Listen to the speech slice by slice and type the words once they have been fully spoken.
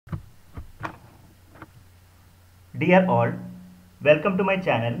Dear all, welcome to my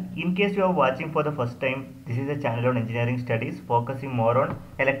channel. In case you are watching for the first time, this is a channel on engineering studies focusing more on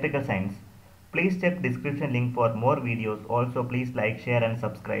electrical science. Please check description link for more videos. Also please like, share and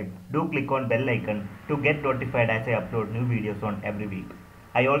subscribe. Do click on bell icon to get notified as I upload new videos on every week.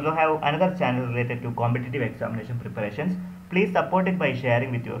 I also have another channel related to competitive examination preparations. Please support it by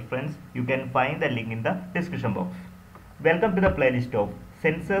sharing with your friends. You can find the link in the description box. Welcome to the playlist of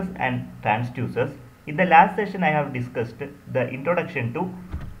sensors and transducers. In the last session, I have discussed the introduction to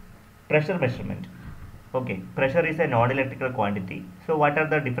pressure measurement. Okay, pressure is a non-electrical quantity. So, what are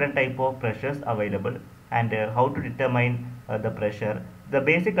the different type of pressures available and how to determine the pressure? The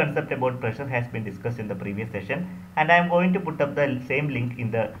basic concept about pressure has been discussed in the previous session, and I am going to put up the same link in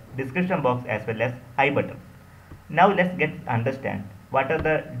the description box as well as I button. Now, let's get understand what are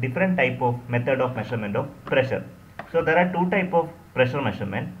the different type of method of measurement of pressure. So, there are two type of pressure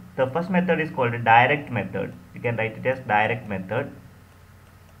measurement. The first method is called direct method. You can write it as direct method.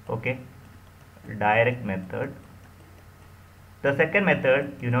 Okay, direct method. The second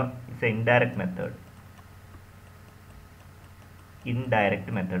method, it's an indirect method. Indirect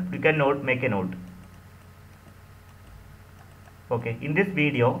method. You can make a note. Okay, in this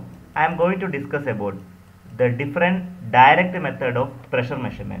video, I am going to discuss about the different direct method of pressure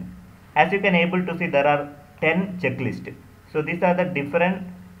measurement. As you can able to see, there are 10 checklists. So these are the different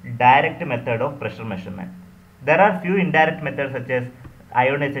direct method of pressure measurement. There are few indirect methods such as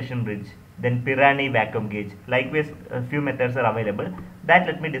ionization bridge, then Pirani vacuum gauge. Likewise, a few methods are available. That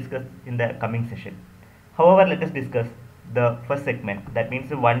let me discuss in the coming session. However, let us discuss the first segment. That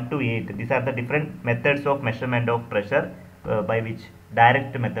means 1 to 8. These are the different methods of measurement of pressure by which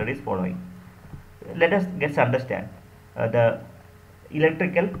direct method is following. Let us get to understand the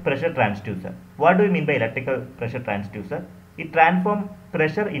electrical pressure transducer. What do we mean by electrical pressure transducer? It transforms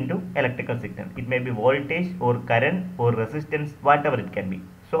pressure into electrical signal. It may be voltage or current or resistance, whatever it can be.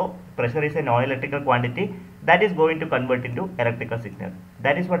 So pressure is a non-electrical quantity that is going to convert into electrical signal.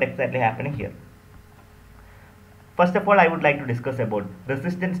 That is what exactly happening here. First of all, I would like to discuss about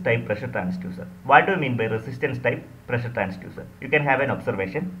resistance type pressure transducer. What do you mean by resistance type pressure transducer? You can have an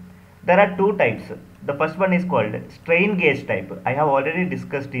observation. There are two types. The first one is called strain gauge type. I have already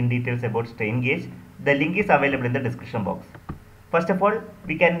discussed in details about strain gauge. The link is available in the description box. First of all,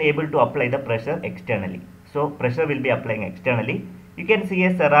 we can able to apply the pressure externally. So pressure will be applying externally. You can see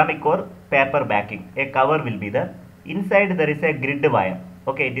a ceramic or paper backing. A cover will be there. Inside there is a grid wire.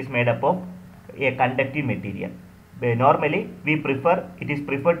 Okay, it is made up of a conductive material. Normally, it is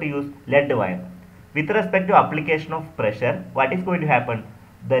preferred to use lead wire. With respect to application of pressure, what is going to happen?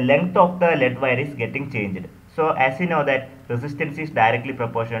 The length of the lead wire is getting changed. So as you know that resistance is directly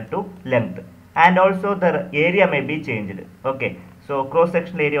proportional to length, and also the area may be changed. Okay, so cross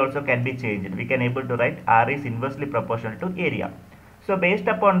sectional area also can be changed. We can able to write R is inversely proportional to area. So based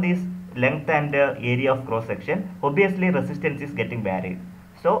upon this length and area of cross section, obviously resistance is getting varied.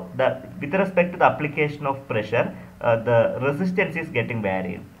 So with respect to the application of pressure, the resistance is getting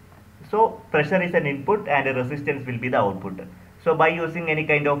varied. So pressure is an input and resistance will be the output. So by using any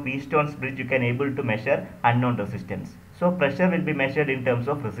kind of Wheatstone's bridge, you can able to measure unknown resistance. So pressure will be measured in terms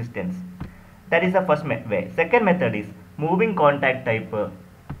of resistance. That is the first way. Second method is moving contact type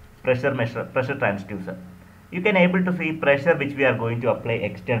pressure transducer. You can able to see pressure which we are going to apply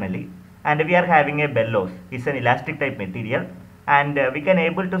externally, and we are having a bellows. It's an elastic type material, and we can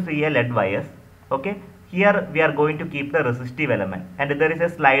able to see a lead wires. Okay, here we are going to keep the resistive element, and there is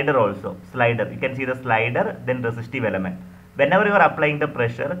a slider also. You can see the slider, then resistive element. Whenever you are applying the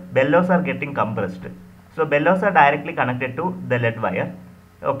pressure, bellows are getting compressed. So bellows are directly connected to the lead wire.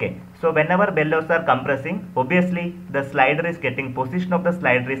 Okay, so whenever bellows are compressing, obviously the slider is getting, position of the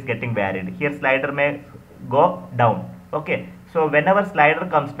slider is getting varied. Here slider may go down. Okay, so whenever slider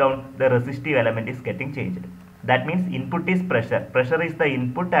comes down, the resistive element is getting changed. That means input is pressure. Pressure is the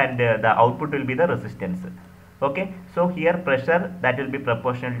input and the output will be the resistance. Okay, so here pressure that will be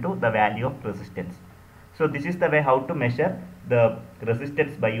proportional to the value of resistance. So this is the way how to measure the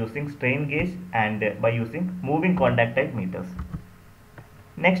resistance by using strain gauge and by using moving contact type meters.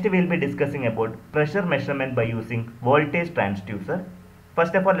 Next we will be discussing about pressure measurement by using voltage transducer.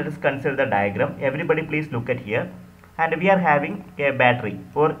 First of all, let us consider the diagram. Everybody please look at here. And we are having a battery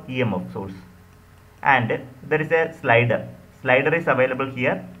or EMF source. And there is a slider. Slider is available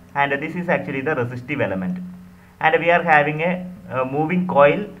here, and this is actually the resistive element. And we are having a moving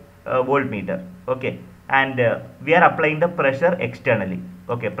coil voltmeter. Okay, and we are applying the pressure externally.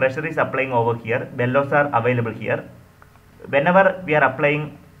 Okay, pressure is applying over here. Bellows are available here. Whenever we are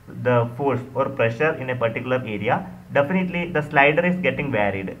applying the force or pressure in a particular area, definitely the slider is getting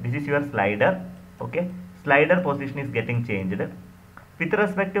varied. This is your slider. Okay, slider position is getting changed. With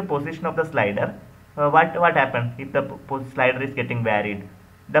respect to position of the slider, what happened if the slider is getting varied?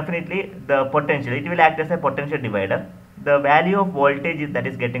 Definitely the potential, it will act as a potential divider. The value of voltage that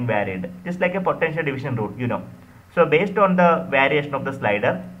is getting varied, just like a potential division rule, you know. So based on the variation of the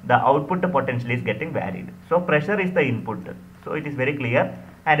slider, the output potential is getting varied. So pressure is the input. So it is very clear.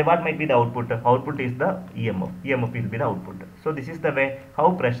 And what might be the output? Output is the EMF. EMF will be the output. So this is the way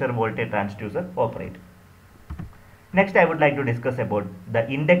how pressure voltage transducer operate. Next, I would like to discuss about the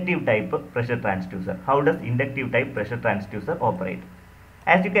inductive type pressure transducer. How does inductive type pressure transducer operate?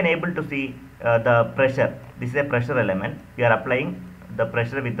 As you can able to see the pressure, this is a pressure element. We are applying the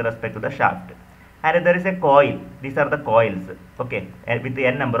pressure with respect to the shaft. And there is a coil. These are the coils, okay, with the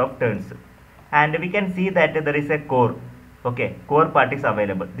n number of turns. And we can see that there is a core, okay, core part is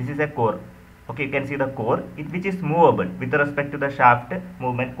available. This is a core. Okay, you can see the core, which is movable with respect to the shaft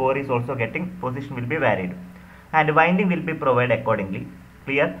movement. Core is also getting, position will be varied, and winding will be provided accordingly.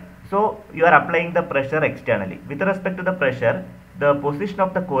 Clear? So you are applying the pressure externally. With respect to the pressure, the position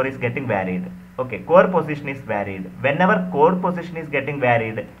of the core is getting varied. Okay, core position is varied. Whenever core position is getting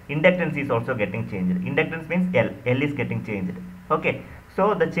varied, inductance is also getting changed. Inductance means L. L is getting changed. Okay,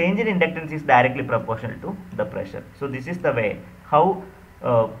 so the change in inductance is directly proportional to the pressure. So this is the way how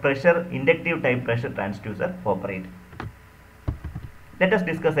inductive type pressure transducer operate. Let us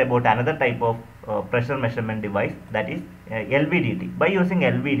discuss about another type of pressure measurement device, that is LVDT. By using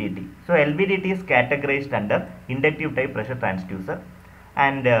LVDT, so LVDT is categorized under inductive type pressure transducer,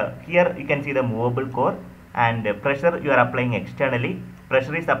 and here you can see the movable core, and pressure you are applying externally.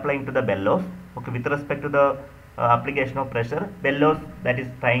 Pressure is applying to the bellows. Okay, with respect to the application of pressure, bellows that is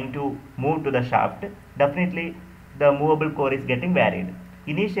trying to move to the shaft, definitely the movable core is getting varied.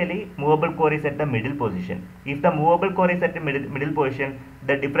 Initially, movable core is at the middle position. If the movable core is at the middle position,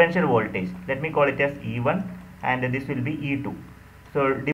 the differential voltage, let me call it as E1, and this will be E2. So